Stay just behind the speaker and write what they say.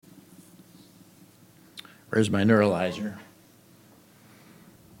Where's my neuralizer?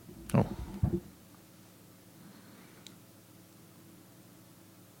 Oh.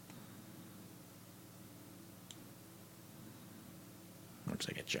 Looks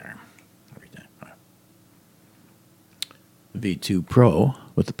like a charm every time. Right. V2 Pro,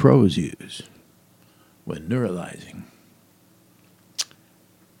 what the pros use when neuralizing.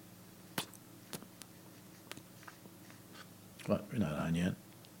 What? We're not on yet.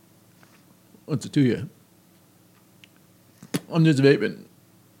 What's it to you? I'm just vaping.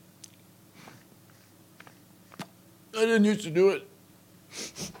 I didn't used to do it.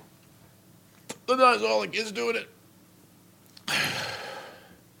 But that's all the kids doing it.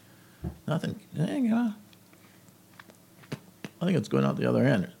 Nothing. Hang on. I think it's going out the other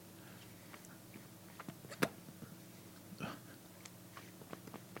end.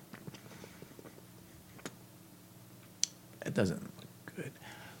 It doesn't look good.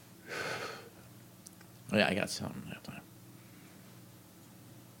 Oh, yeah, I got something that time.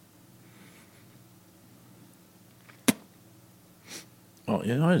 Oh,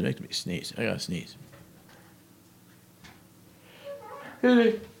 it always makes me sneeze. I gotta sneeze.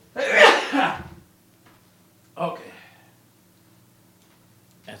 Okay.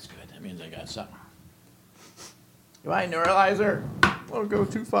 That's good. That means I got something. Goodbye, neuralizer. Don't go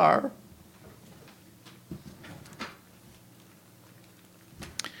too far.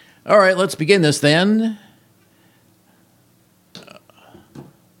 All right, let's begin this then.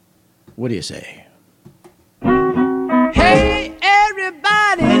 What do you say? Hey,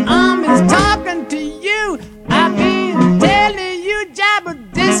 everybody, I'm just talking to you. I've been telling you,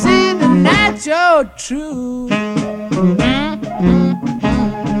 Jabba, this is the natural truth.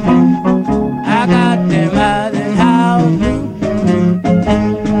 I got them out and how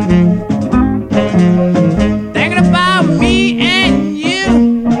thinking about me and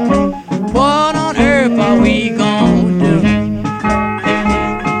you. What on earth are we gonna do?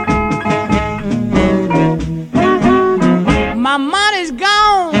 My money's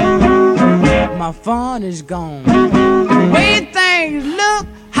gone, my fun is gone. The way things look,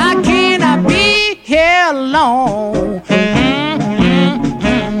 how can I be here alone?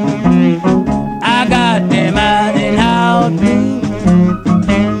 I got them out and how to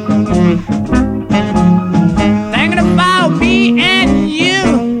thinking about me and you.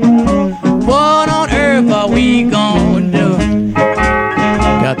 What on earth are we gonna do?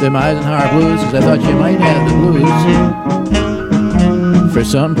 Got them Eisenhower blues because I thought you might have the blues for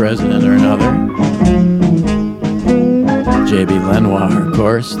some president or another. J.B. Lenoir, of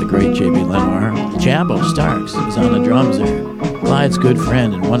course, the great J.B. Lenoir. Jabbo Starks is on the drums there. Clyde's good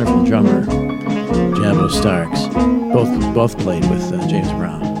friend and wonderful drummer, Jabbo Starks. Both played with James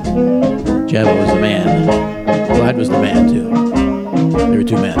Brown. Jabbo was the man. Clyde was the man, too. There were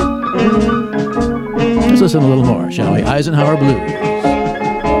two men. Let's listen a little more, shall we? Eisenhower Blues.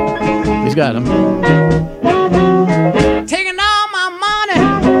 He's got them. Taking all my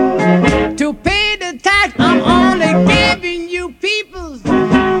money to pay the tax. I'm only giving you people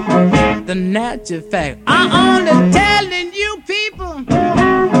the natural fact. I'm only telling you people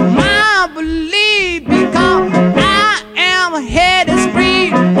my belief because I am headed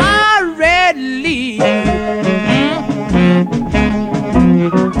free already.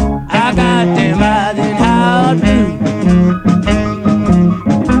 I got them out and how to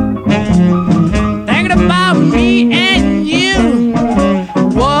thinking about me and you.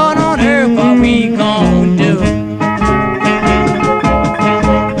 What on earth are we gonna do?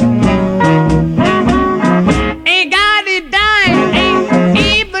 Ain't got a dime, ain't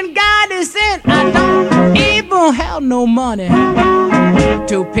even got a cent. I don't even have no money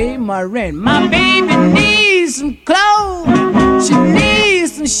to pay my rent. My baby needs some clothes, she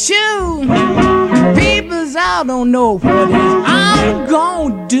needs some shoes. People's I don't know what it is I'm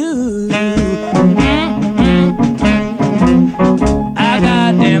gonna do. I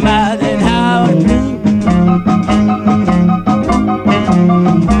got them out and how to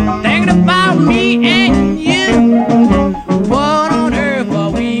thinking about me and you. What on earth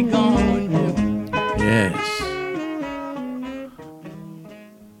are we gonna do? Yes.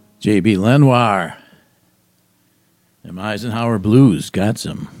 J.B. Lenoir. Them Eisenhower Blues got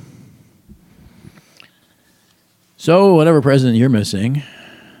some. So, whatever president you're missing,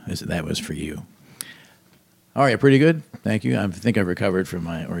 that was for you. All right, pretty good. Thank you. I think I've recovered from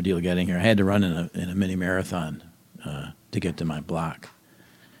my ordeal getting here. I had to run in a mini marathon to get to my block.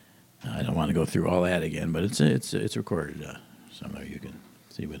 I don't want to go through all that again, but it's recorded. Some of you can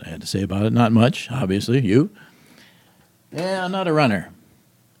see what I had to say about it. Not much, obviously. You? Yeah, I'm not a runner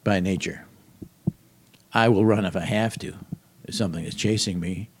by nature. I will run if I have to. If something is chasing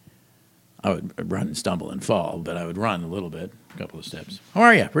me, I would run and stumble and fall, but I would run a little bit, a couple of steps. How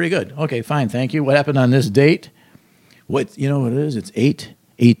are you? Pretty good. Okay, fine, thank you. What happened on this date? You know what it is? It's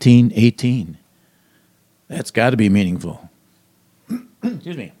 8/18/18. That's got to be meaningful.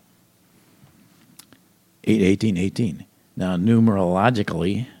 Excuse me. 8/18/18. Now,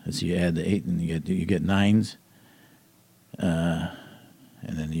 numerologically, as you add the 8 and you get 9s, and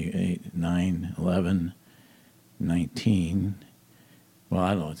then you 8, 9, 11, 19. Well,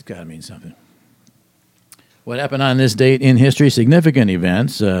 I don't know. It's got to mean something. What happened on this date in history? Significant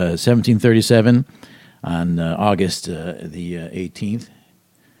events. 1737 on August the 18th.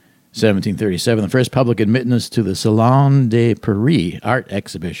 1737, the first public admittance to the Salon de Paris art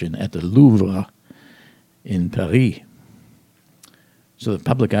exhibition at the Louvre in Paris. So the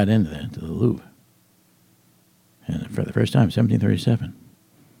public got into that, to the Louvre. And for the first time, 1737.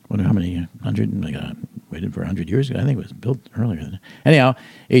 Wonder how many waited for 100 years ago. I think it was built earlier than that. Anyhow,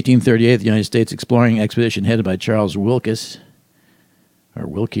 1838, the United States exploring expedition headed by Charles Wilkes, or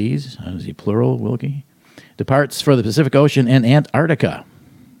Wilkes, how is he plural, Wilkie? Departs for the Pacific Ocean and Antarctica.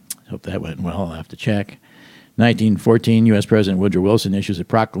 Hope that went well. I'll have to check. 1914, U.S. President Woodrow Wilson issues a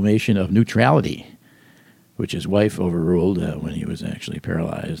proclamation of neutrality, which his wife overruled when he was actually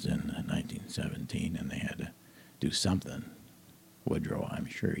paralyzed in 1917, and they had to do something. Woodrow, I'm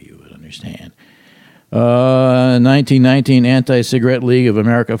sure you would understand. 1919, Anti-Cigarette League of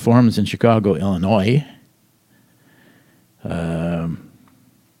America forms in Chicago, Illinois. In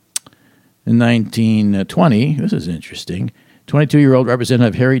 1920, this is interesting, 22-year-old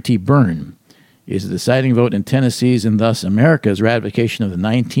Representative Harry T. Byrne is the deciding vote in Tennessee's and thus America's ratification of the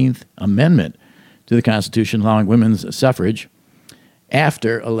 19th Amendment to the Constitution allowing women's suffrage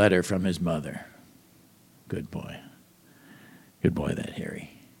after a letter from his mother. Good boy. Good boy, that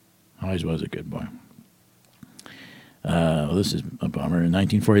Harry. Always was a good boy. Well, this is a bummer. In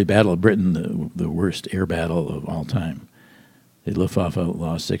 1940, Battle of Britain, the worst air battle of all time. The Luftwaffe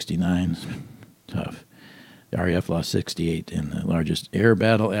lost 69. Tough. The RAF lost 68 in the largest air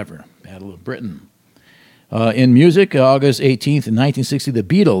battle ever. Battle of Britain. In music, August 18th, in 1960, the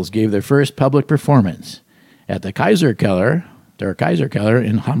Beatles gave their first public performance at the Kaiserkeller, der Kaiserkeller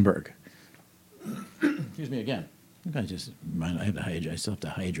in Hamburg. Excuse me again. I still have to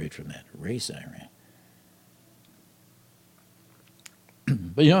hydrate from that race I ran.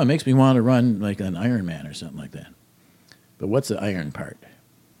 But, it makes me want to run like an Ironman or something like that. But what's the iron part?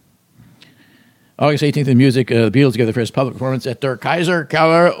 August 18th in music, the Beatles gave their first public performance at der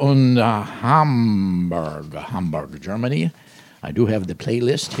Kaiserkeller in Hamburg, Germany. I do have the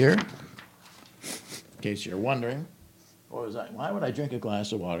playlist here, in case you're wondering. Why would I drink a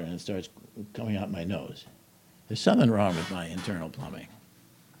glass of water and it starts coming out my nose? There's something wrong with my internal plumbing.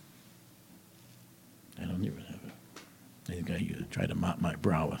 I don't even have it. I think I tried to mop my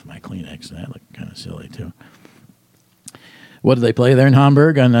brow with my Kleenex, and that looked kind of silly, too. What did they play there in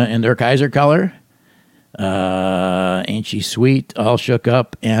Hamburg in der Kaiserkeller? Ain't She Sweet, All Shook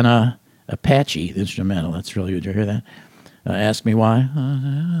Up, Anna, Apache, the instrumental. That's really good. Did you hear that? Ask Me Why.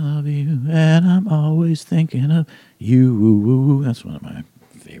 I love you, and I'm always thinking of you. That's one of my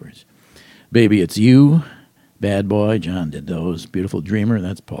favorites. Baby, It's You. Bad Boy, John did those. Beautiful Dreamer,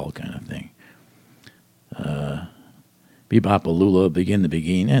 that's Paul kind of thing. Bebop-a-Lula, Begin to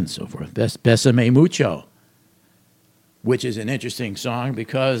Begin, and so forth. Besame Mucho, which is an interesting song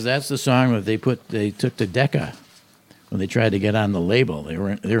because that's the song that they took to Decca when they tried to get on the label. They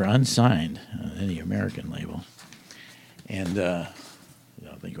were unsigned on any American label. And I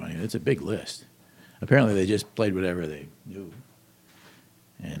don't think it's a big list. Apparently they just played whatever they knew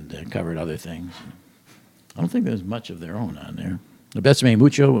and covered other things. I don't think there's much of their own on there. The Besame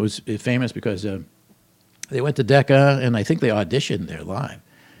Mucho was famous because they went to Decca, and I think they auditioned there live.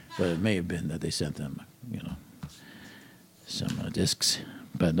 But it may have been that they sent them, some discs.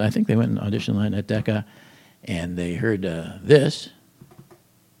 But I think they went and auditioned live at Decca, and they heard this.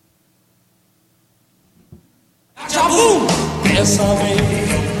 Chaboom!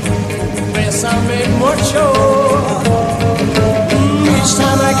 Besame mucho. Each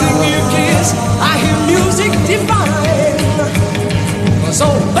time I give you a kiss, I hear music divine. So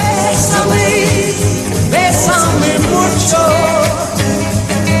besame mucho.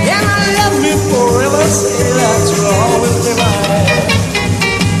 And I love me forever, say that you're always divine.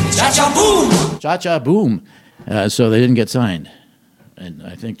 Cha-cha boom! Cha-cha boom. So they didn't get signed. And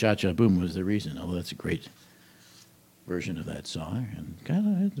I think Cha-cha boom was the reason. Oh, that's a great version of that song. And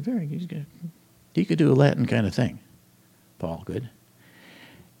kind of, he could do a Latin kind of thing. Paul could.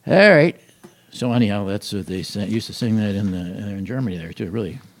 All right. So anyhow, that's what they used to sing that in Germany there too.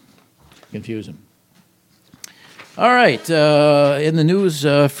 Really confuse them. All right. In the news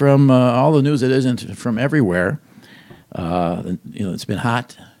from all the news that isn't from everywhere, it's been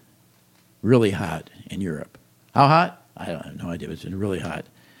hot, really hot in Europe. How hot? I have no idea. It's been really hot,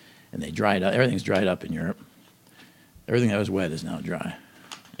 and they dried up. Everything's dried up in Europe. Everything that was wet is now dry,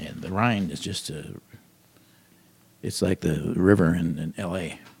 and the Rhine is just it's like the river in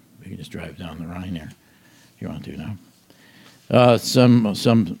L.A. You can just drive down the Rhine there if you want to now.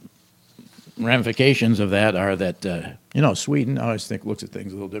 Some ramifications of that are that Sweden, I always looks at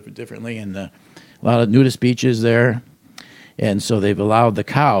things a little differently, and a lot of nudist beaches there, and so they've allowed the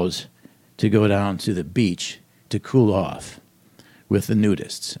cows to go down to the beach to cool off with the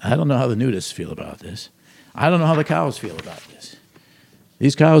nudists. I don't know how the nudists feel about this. I don't know how the cows feel about this.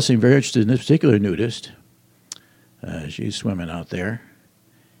 These cows seem very interested in this particular nudist. She's swimming out there,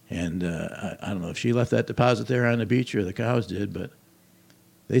 and I don't know if she left that deposit there on the beach or the cows did, but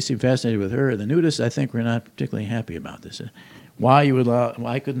they seem fascinated with her. The nudists, I think, were not particularly happy about this. Why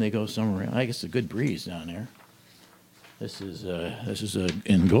couldn't they go somewhere else? I guess it's a good breeze down there. This is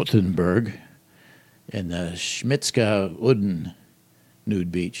in Gothenburg, in the Schmitska Udden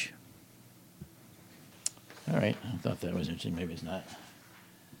nude beach. All right, I thought that was interesting. Maybe it's not.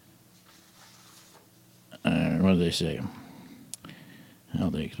 What do they say?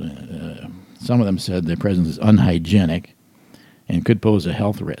 How they explain it? Some of them said their presence is unhygienic and could pose a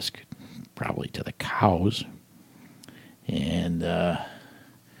health risk, probably to the cows. And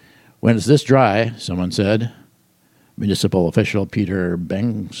when it's this dry, someone said, municipal official Peter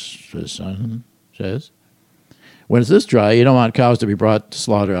Bengtsson says, when it's this dry, you don't want cows to be brought to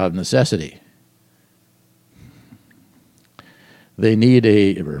slaughter out of necessity. They need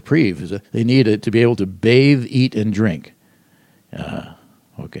a reprieve. They need it to be able to bathe, eat, and drink.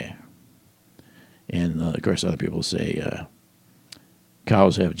 Okay. And, of course, other people say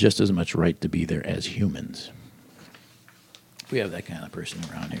cows have just as much right to be there as humans. We have that kind of person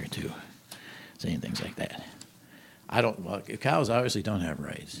around here, too, saying things like that. Cows obviously don't have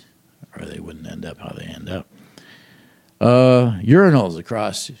rights, or they wouldn't end up how they end up. Urinals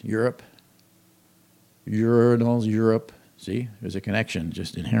across Europe. See, there's a connection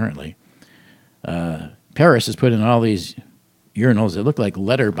just inherently. Paris has put in all these urinals that look like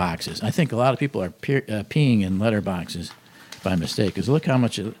letter boxes. I think a lot of people are peeing in letter boxes by mistake. Because look how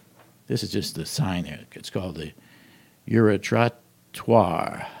much this is just the sign there. It's called the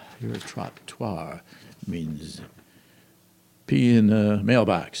Eurotrottoir. Eurotrottoir means pee in the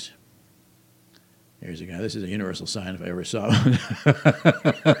mailbox. Here's a guy. This is a universal sign if I ever saw one.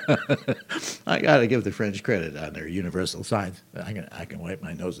 I got to give the French credit on their universal signs. I can wipe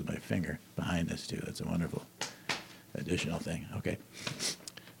my nose with my finger behind this, too. That's a wonderful additional thing. Okay.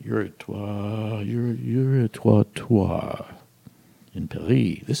 Eurotrottoir in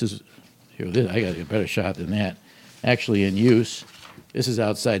Paris. I got a better shot than that. Actually in use. This is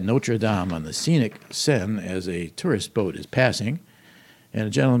outside Notre Dame on the scenic Seine as a tourist boat is passing. And a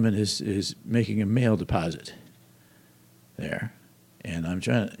gentleman is making a mail deposit there. And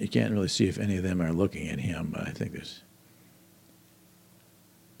you can't really see if any of them are looking at him, but I think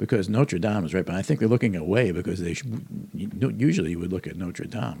because Notre Dame is right behind. I think they're looking away because usually you would look at Notre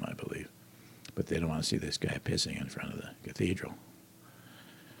Dame, I believe. But they don't want to see this guy pissing in front of the cathedral.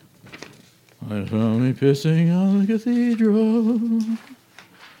 I found me pissing on the cathedral.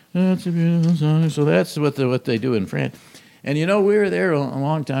 That's a beautiful song. So that's what they do in France. And we were there a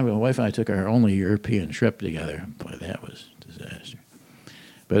long time ago. My wife and I took our only European trip together. Boy, that was a disaster.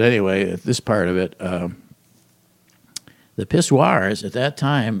 But anyway, this part of it, the pissoirs at that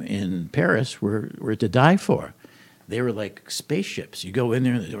time in Paris were to die for. They were like spaceships. You go in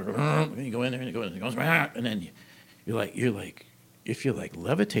there, and you go in there, and it goes, and then you're like, you feel like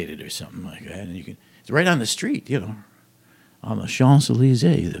levitated or something like that. And it's right on the street, on the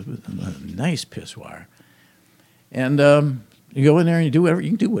Champs-Élysées, the nice pissoir. And you go in there and you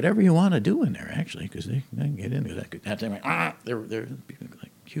can do whatever you want to do in there, actually, because they can get into that time. They're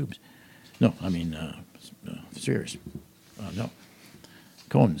like cubes. No, I mean spheres. No,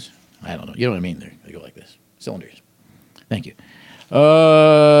 cones. I don't know. You know what I mean? They go like this. Cylinders. Thank you.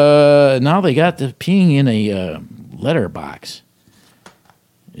 Now they got the peeing in a letter box.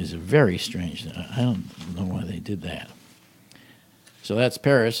 Is a very strange thing. I don't know why they did that. So that's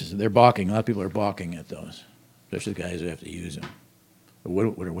Paris. They're balking. A lot of people are balking at those. Especially the guys who have to use them. But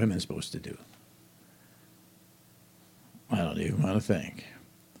what are women supposed to do? I don't even want to think.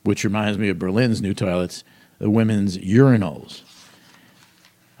 Which reminds me of Berlin's new toilets, the women's urinals.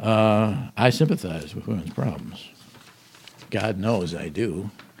 I sympathize with women's problems. God knows I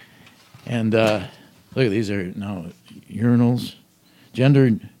do. And look, these are now urinals,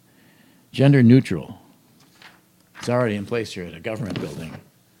 gender neutral. It's already in place here at a government building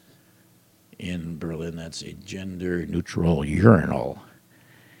in Berlin. That's a gender-neutral urinal.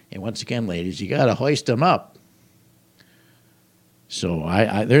 And once again, ladies, you got to hoist them up. So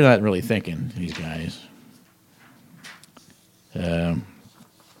they're not really thinking, these guys.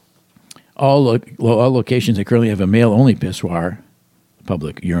 All locations that currently have a male-only pissoir,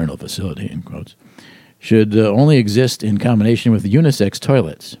 public urinal facility, in quotes, should only exist in combination with unisex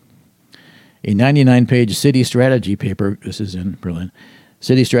toilets. A 99-page city strategy paper, this is in Berlin,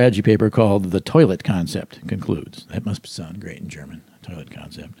 city strategy paper called The Toilet Concept concludes. That must sound great in German, toilet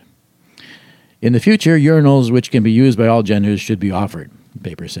concept. In the future, urinals which can be used by all genders should be offered, the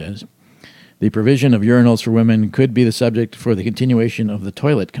paper says. The provision of urinals for women could be the subject for the continuation of the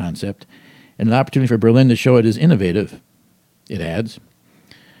toilet concept and an opportunity for Berlin to show it is innovative, it adds.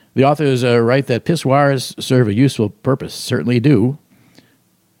 The authors write that pissoirs serve a useful purpose, certainly do,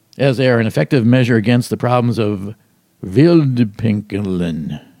 as they are an effective measure against the problems of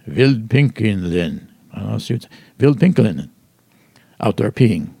Wildpinkeln, outdoor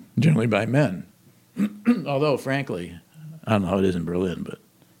peeing, generally by men. Although, frankly, I don't know how it is in Berlin, but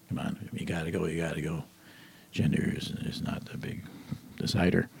come on, you got to go. Gender is not a big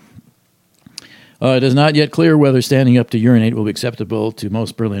decider. It is not yet clear whether standing up to urinate will be acceptable to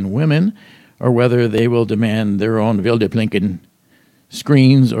most Berlin women or whether they will demand their own Wildpinkeln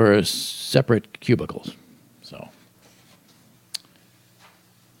screens or separate cubicles. So,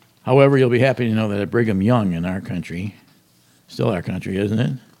 however, you'll be happy to know that at Brigham Young in our country, still our country, isn't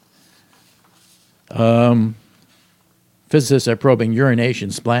it? Physicists are probing urination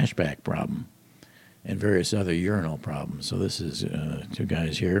splashback problem and various other urinal problems. So this is two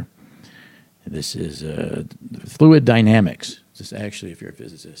guys here. This is fluid dynamics. This is actually, if you're a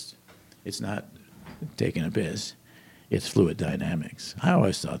physicist, it's not taking a piss. It's fluid dynamics. I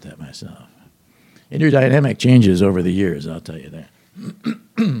always thought that myself. And your dynamic changes over the years, I'll tell you that.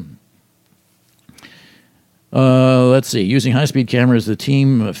 Let's see. Using high-speed cameras, the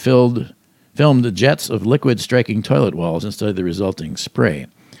team filmed the jets of liquid striking toilet walls and studied the resulting spray.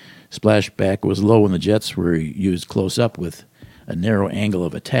 Splashback was low when the jets were used close up with a narrow angle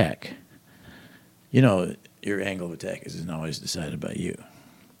of attack. You know, your angle of attack isn't always decided by you.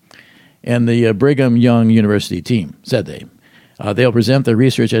 And the Brigham Young University team said they'll present their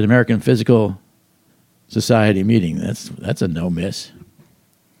research at American Physical Society meeting. That's a no miss.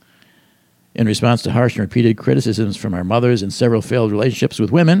 In response to harsh and repeated criticisms from our mothers and several failed relationships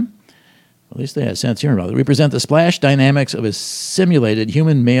with women, at least they had sense of humor, we present the splash dynamics of a simulated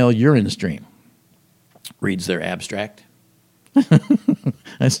human male urine stream. Reads their abstract.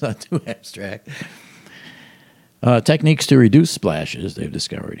 That's not too abstract. Techniques to reduce splashes, they've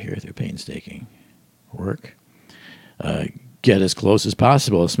discovered here through painstaking work. Get as close as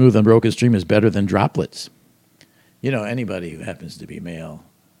possible. A smooth, unbroken stream is better than droplets. You know, anybody who happens to be male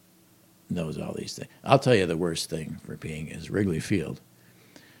knows all these things. I'll tell you the worst thing for peeing is Wrigley Field.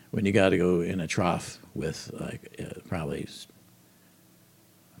 When you got to go in a trough with, probably,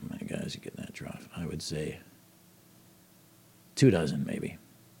 how many guys you get in that trough? I would say 24 maybe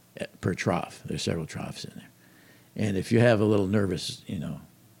per trough. There's several troughs in there. And if you have a little nervous,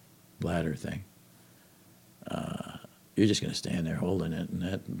 bladder thing, you're just going to stand there holding it, and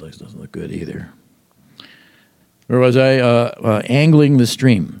that doesn't look good either. Or was I angling the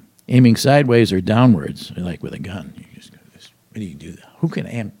stream, aiming sideways or downwards, like with a gun? When do you do that? Who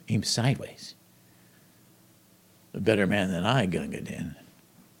can aim sideways? A better man than I gunned it in.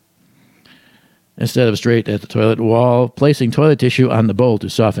 Instead of straight at the toilet wall, placing toilet tissue on the bowl to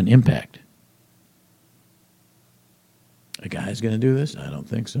soften impact. A guy's going to do this? I don't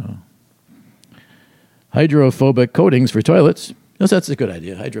think so. Hydrophobic coatings for toilets. Yes, that's a good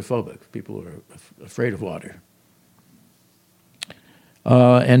idea. Hydrophobic. People who are afraid of water.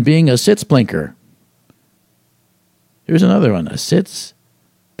 And being a sitz blinker. Here's another one. A sitz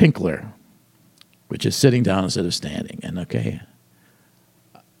pinkler, which is sitting down instead of standing. And okay,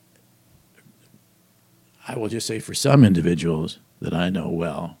 I will just say for some individuals that I know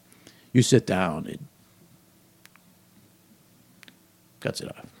well, you sit down, it cuts it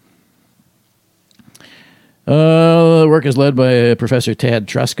off. The work is led by Professor Tad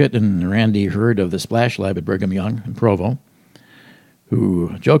Truscott and Randy Hurd of the Splash Lab at Brigham Young in Provo,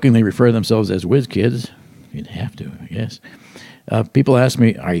 who jokingly refer themselves as whiz kids. You'd have to, I guess. People ask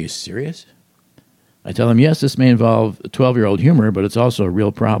me, are you serious? I tell them, yes, this may involve 12-year-old humor, but it's also a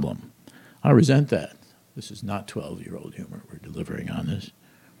real problem. I resent that. This is not 12-year-old humor we're delivering on this.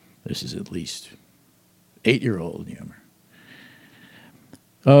 This is at least 8-year-old humor.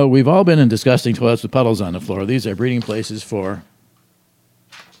 We've all been in disgusting toilets with puddles on the floor. These are breeding places for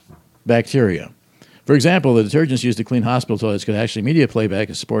bacteria. For example, the detergents used to clean hospital toilets could actually media playback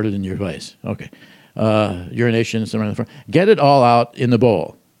is supported in your device. Okay. Urination, somewhere in the front. Get it all out in the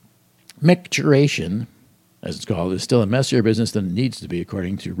bowl. Micturation, as it's called, is still a messier business than it needs to be,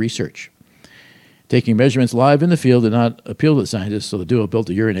 according to research. Taking measurements live in the field did not appeal to the scientists, so the duo built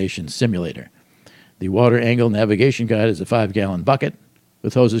a urination simulator. The water angle navigation guide is a 5-gallon bucket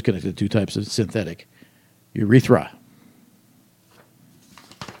with hoses connected to 2 types of synthetic urethra.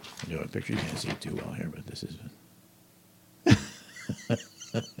 You know, a picture you can't see too well here, but this is...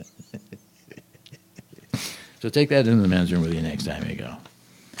 So take that into the men's room with you next time you go.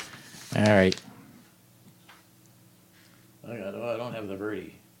 All right. Oh, I don't have the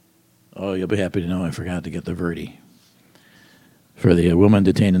Verdi. Oh, you'll be happy to know I forgot to get the Verdi. For the woman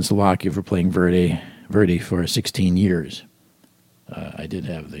detained in Slovakia for playing Verdi for 16 years. I did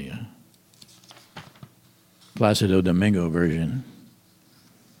have the Placido Domingo version.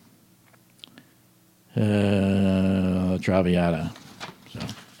 Traviata. So,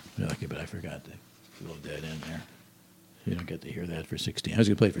 you're lucky, but I forgot the little dead end there. You don't get to hear that for 16. I was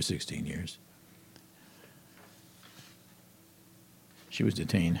going to play it for 16 years. She was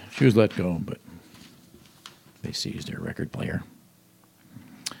detained. She was let go, but they seized her record player.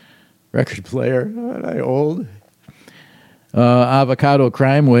 Record player? Aren't I old? Avocado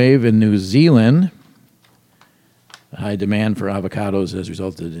crime wave in New Zealand. High demand for avocados has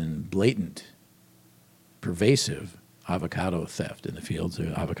resulted in blatant, pervasive avocado theft in the fields,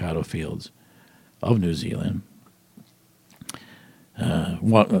 or avocado fields of New Zealand.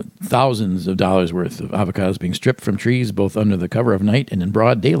 Thousands of dollars worth of avocados being stripped from trees, both under the cover of night and in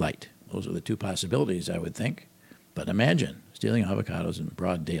broad daylight. Those are the 2 possibilities, I would think. But imagine stealing avocados in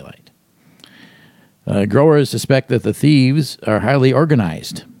broad daylight. Growers suspect that the thieves are highly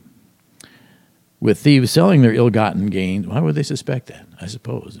organized. With thieves selling their ill-gotten gains, why would they suspect that? I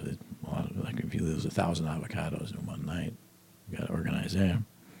suppose. Like if you lose 1,000 avocados in one night, you got to organize them.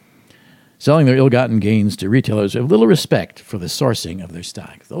 Selling their ill-gotten gains to retailers who have little respect for the sourcing of their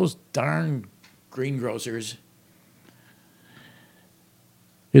stock. Those darn greengrocers.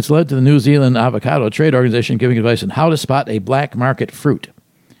 It's led to the New Zealand Avocado Trade Organization giving advice on how to spot a black market fruit,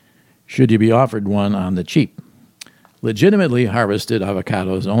 should you be offered one on the cheap. Legitimately harvested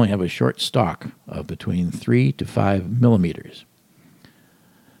avocados only have a short stalk of between 3 to 5 millimeters.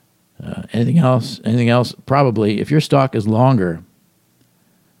 Anything else? Probably, if your stalk is longer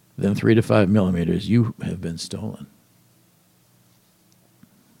than 3 to 5 millimeters, you have been stolen.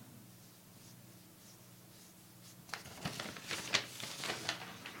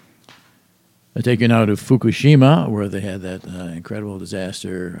 I take you now to Fukushima, where they had that incredible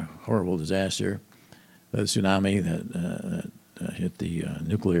disaster, horrible disaster, the tsunami that hit the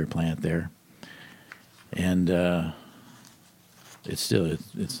nuclear plant there. And it's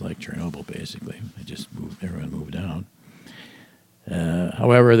like Chernobyl, basically. Everyone moved out.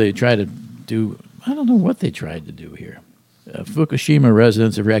 However, they tried to do, I don't know what they tried to do here. Fukushima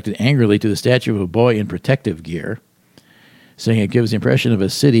residents have reacted angrily to the statue of a boy in protective gear, saying it gives the impression of a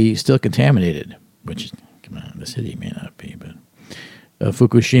city still contaminated, which, come on, the city may not be, but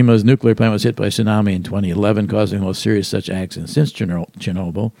Fukushima's nuclear plant was hit by a tsunami in 2011, causing the most serious such accident since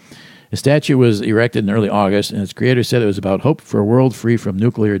Chernobyl. A statue was erected in early August, and its creator said it was about hope for a world free from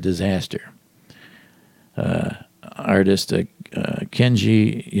nuclear disaster. Artist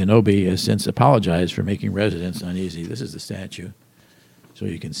Kenji Yonobi has since apologized for making residents uneasy. This is the statue, so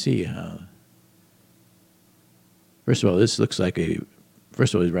you can see how. First of all, this looks like he's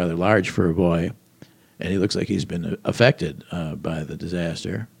rather large for a boy, and he looks like he's been affected by the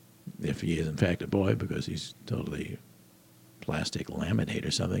disaster, if he is in fact a boy, because he's totally plastic laminate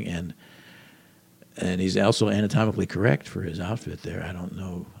or something, and he's also anatomically correct for his outfit there. I don't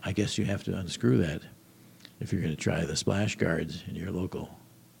know. I guess you have to unscrew that if you're going to try the splash guards in your local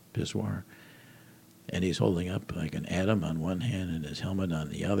pissoir. And he's holding up like an atom on one hand and his helmet on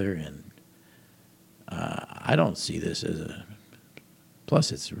the other, and I don't see this as a...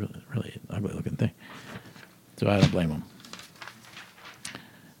 Plus, it's really an ugly-looking thing. So I don't blame him.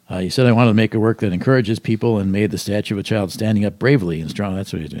 He said, I wanted to make a work that encourages people and made the statue of a child standing up bravely and strong.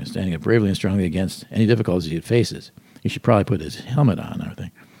 That's what he's doing, standing up bravely and strongly against any difficulties he faces. He should probably put his helmet on, I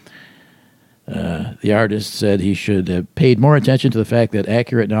think. The artist said he should have paid more attention to the fact that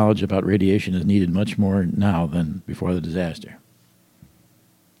accurate knowledge about radiation is needed much more now than before the disaster.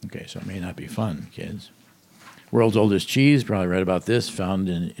 Okay, so it may not be fun, kids. World's oldest cheese, probably read about this, found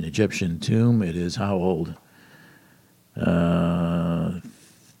in an Egyptian tomb. It is how old?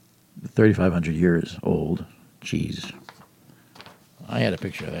 3,500 years old cheese. I had a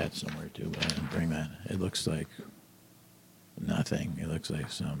picture of that somewhere too, but I didn't bring that. It looks like nothing. It looks like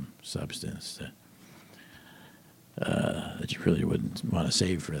some substance. that you really wouldn't want to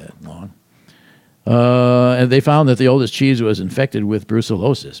save for that long. And they found that the oldest cheese was infected with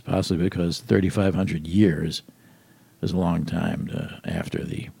brucellosis, possibly because 3,500 years is a long time after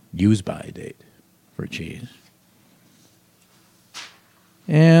the use-by date for cheese.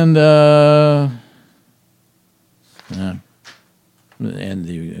 And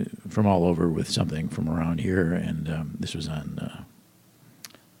from all over with something from around here, and this was on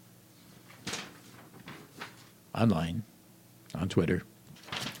online, on Twitter.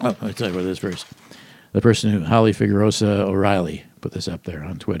 Oh, I'll tell you what it is first. The person who, Holly Figueroa O'Reilly, put this up there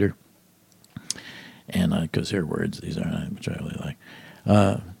on Twitter. And because her words, these are, which I really like.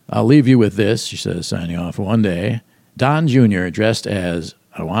 I'll leave you with this, she says, signing off. One day, Don Jr. dressed as,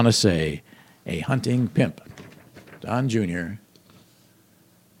 I want to say, a hunting pimp. Don Jr.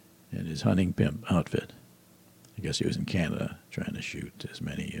 in his hunting pimp outfit. I guess he was in Canada trying to shoot as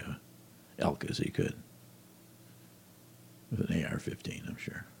many elk as he could. With an AR-15, I'm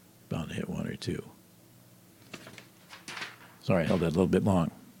sure. Bound to hit one or two. Sorry, I held that a little bit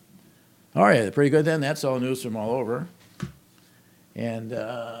long. All right, pretty good then. That's all news from all over. And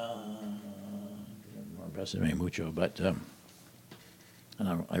more impressive than mucho, but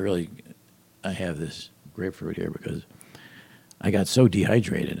I have this grapefruit here because I got so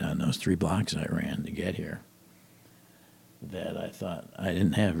dehydrated on those 3 blocks I ran to get here that I thought I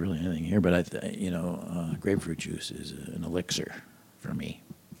didn't have really anything here, but grapefruit juice is an elixir for me.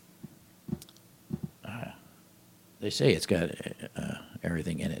 They say it's got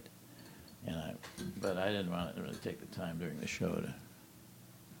everything in it, but I didn't want to really take the time during the show to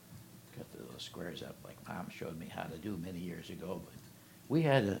cut the little squares up like Mom showed me how to do many years ago. But we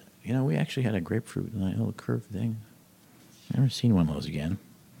had we actually had a grapefruit little curved thing. Never seen one of those again.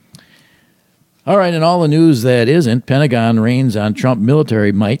 All right, in all the news that isn't, Pentagon rains on Trump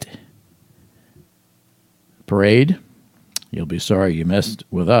military might. Parade. You'll be sorry you messed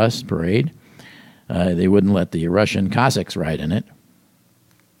with us, parade. They wouldn't let the Russian Cossacks ride in it.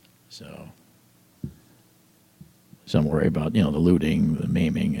 So, some worry about, the looting, the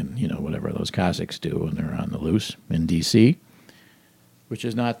maiming, and, whatever those Cossacks do when they're on the loose in D.C., which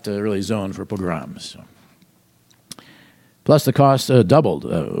is not really zoned for pogroms. So. Plus, the cost doubled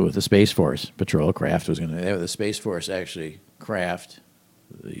with the Space Force patrol craft was going to. The Space Force actually craft,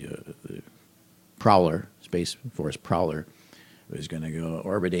 the Prowler, Space Force Prowler, was going to go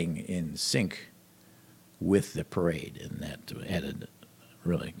orbiting in sync with the parade, and that added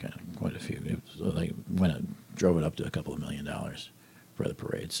really quite a few. Drove it up to $2 million for the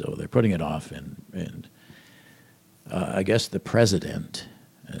parade. So they're putting it off, and I guess the president,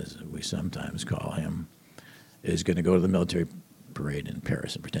 as we sometimes call him, is going to go to the military parade in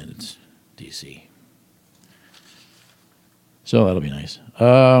Paris and pretend it's D.C. So that'll be nice.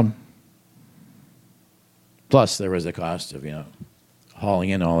 Plus, there was the cost of, hauling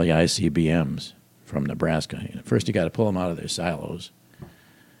in all the ICBMs from Nebraska. First, you got to pull them out of their silos.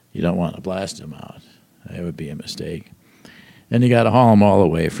 You don't want to blast them out. That would be a mistake. And you got to haul them all the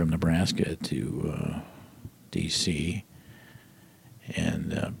way from Nebraska to D.C.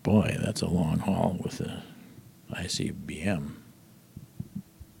 And, boy, that's a long haul with the ICBM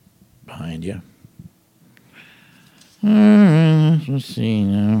behind you. Let's see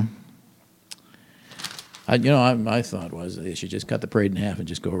now. My thought was they should just cut the parade in half and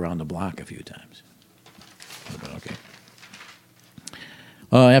just go around the block a few times. But okay.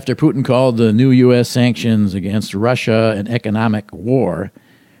 After Putin called the new U.S. sanctions against Russia an economic war,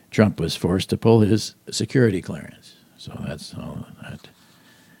 Trump was forced to pull his security clearance. So that's all that.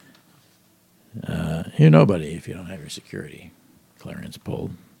 You're nobody if you don't have your security clearance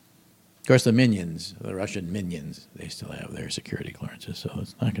pulled. Of course, the Russian minions, they still have their security clearances, so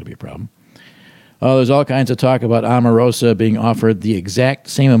it's not going to be a problem. There's all kinds of talk about Omarosa being offered the exact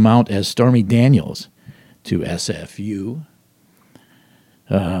same amount as Stormy Daniels to SFU,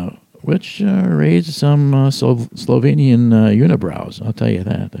 which raised some Slovenian unibrows. I'll tell you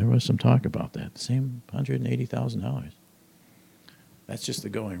that. There was some talk about that. Same $180,000. That's just the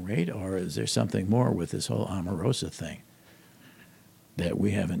going rate, or is there something more with this whole Omarosa thing that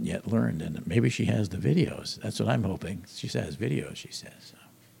we haven't yet learned? And maybe she has the videos. That's what I'm hoping. She says videos, she says. So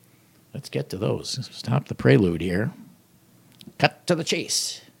let's get to those. Stop the prelude here. Cut to the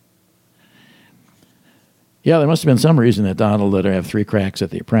chase. Yeah, there must have been some reason that Donald let her have 3 cracks at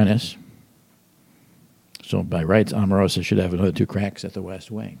The Apprentice. So by rights, Omarosa should have another 2 cracks at The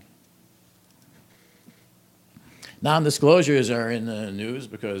West Wing. Non-disclosures are in the news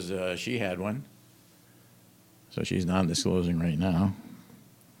because she had one. So she's non-disclosing right now.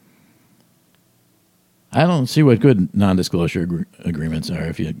 I don't see what good non-disclosure agreements are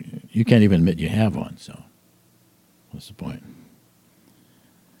if you can't even admit you have one. So What's the point?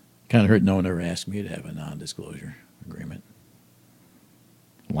 Kind of hurt no one ever asked me to have a non-disclosure agreement.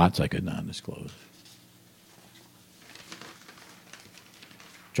 Lots I could non-disclose.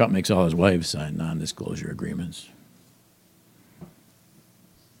 Trump makes all his wives sign non-disclosure agreements.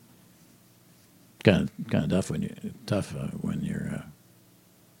 Kind of tough when you're.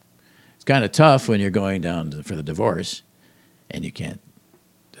 It's kind of tough when you're going down for the divorce, and you can't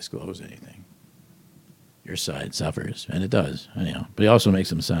disclose anything. Your side suffers, and it does, anyhow. But he also makes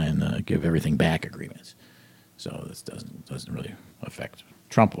them sign give everything back agreements. So this doesn't really affect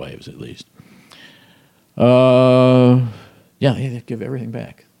Trump wives, at least. Yeah, they give everything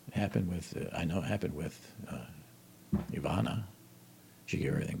back. It happened with Ivana. She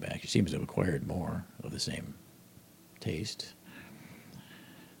gave everything back. She seems to have acquired more of the same taste.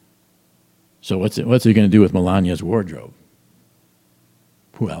 So what's he going to do with Melania's wardrobe?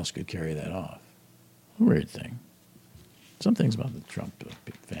 Who else could carry that off? A weird thing. Some things about the Trump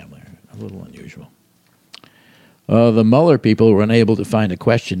family are a little unusual. The Mueller people were unable to find a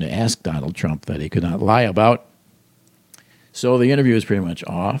question to ask Donald Trump that he could not lie about. So the interview is pretty much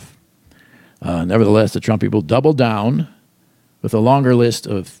off. Nevertheless, the Trump people doubled down with a longer list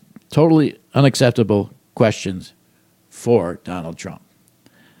of totally unacceptable questions for Donald Trump,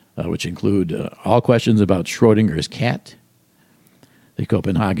 which include all questions about Schrodinger's cat, the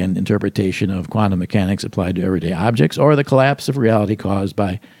Copenhagen interpretation of quantum mechanics applied to everyday objects, or the collapse of reality caused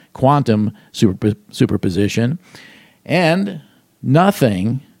by quantum superposition, and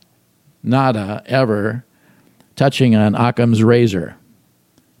nothing, nada, ever touching on Occam's razor,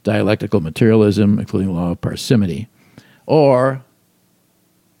 dialectical materialism, including the law of parsimony, or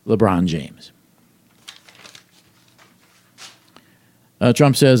LeBron James.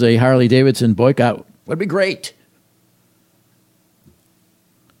 Trump says a Harley-Davidson boycott would be great.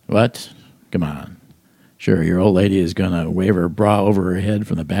 What? Come on. Sure, your old lady is going to wave her bra over her head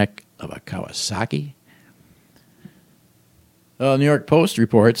from the back of a Kawasaki? New York Post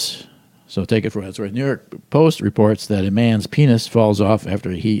reports, so take it for what it's worth, New York Post reports that a man's penis falls off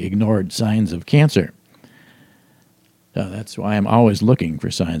after he ignored signs of cancer. That's why I'm always looking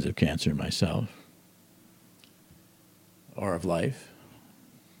for signs of cancer myself, or of life.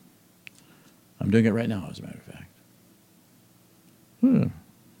 I'm doing it right now, as a matter of fact.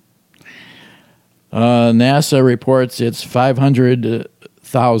 NASA reports its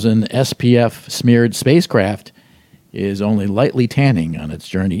 500,000 SPF smeared spacecraft is only lightly tanning on its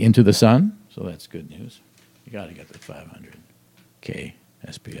journey into the sun, so that's good news. You got to get the 500K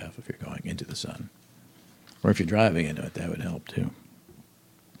SPF if you're going into the sun. Or if you're driving into it, that would help too.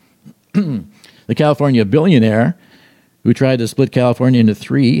 The California billionaire who tried to split California into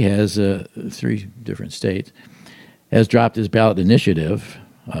three different states, has dropped his ballot initiative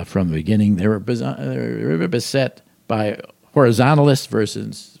from the beginning. They were beset by horizontalists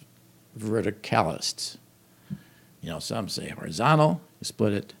versus verticalists. You know, some say horizontal, you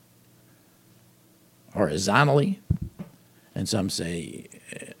split it horizontally, and some say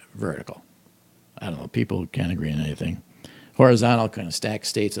vertical. I don't know, people can't agree on anything. Horizontal kind of stacks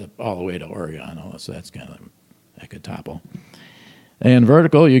states up all the way to Oregon, so that's kind of, that could topple. And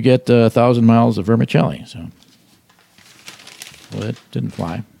vertical, you get 1,000 miles of vermicelli, so. Well, that didn't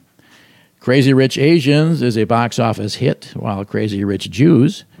fly. Crazy Rich Asians is a box office hit, while Crazy Rich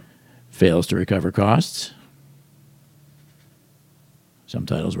Jews fails to recover costs. Some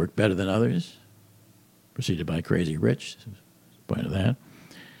titles work better than others. Preceded by Crazy Rich, point of that.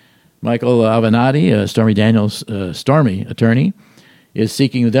 Michael Avenatti, a Stormy Daniels' Stormy attorney, is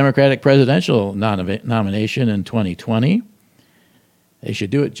seeking the Democratic presidential nomination in 2020. They should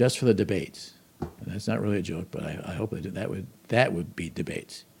do it just for the debates. And that's not really a joke, but I hope they do. That would be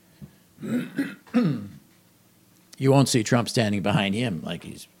debates. You won't see Trump standing behind him like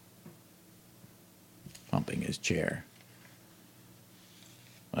he's pumping his chair.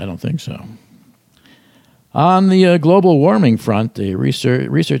 I don't think so. On the global warming front, the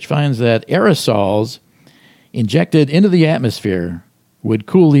research finds that aerosols injected into the atmosphere would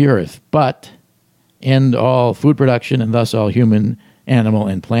cool the earth, but end all food production and thus all human, animal,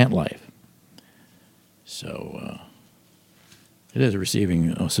 and plant life. So it is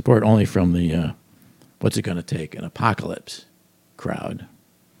receiving support only from the, what's it going to take, an apocalypse crowd.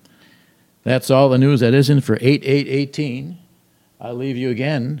 That's all the news that isn't for 8/8/18. I'll leave you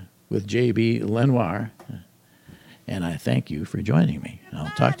again with J.B. Lenoir, and I thank you for joining me. I'll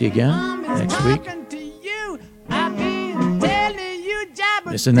talk to you again next week.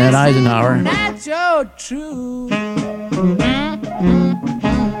 Listen to that Eisenhower. Not so true. I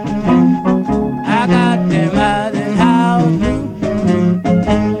got them Eisenhower.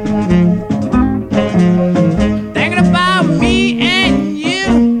 Thinking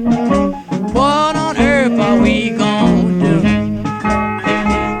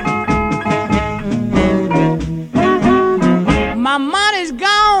is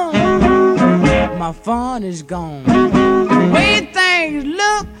gone, my fun is gone. The way things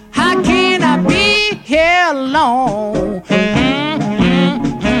look, how can I be here alone?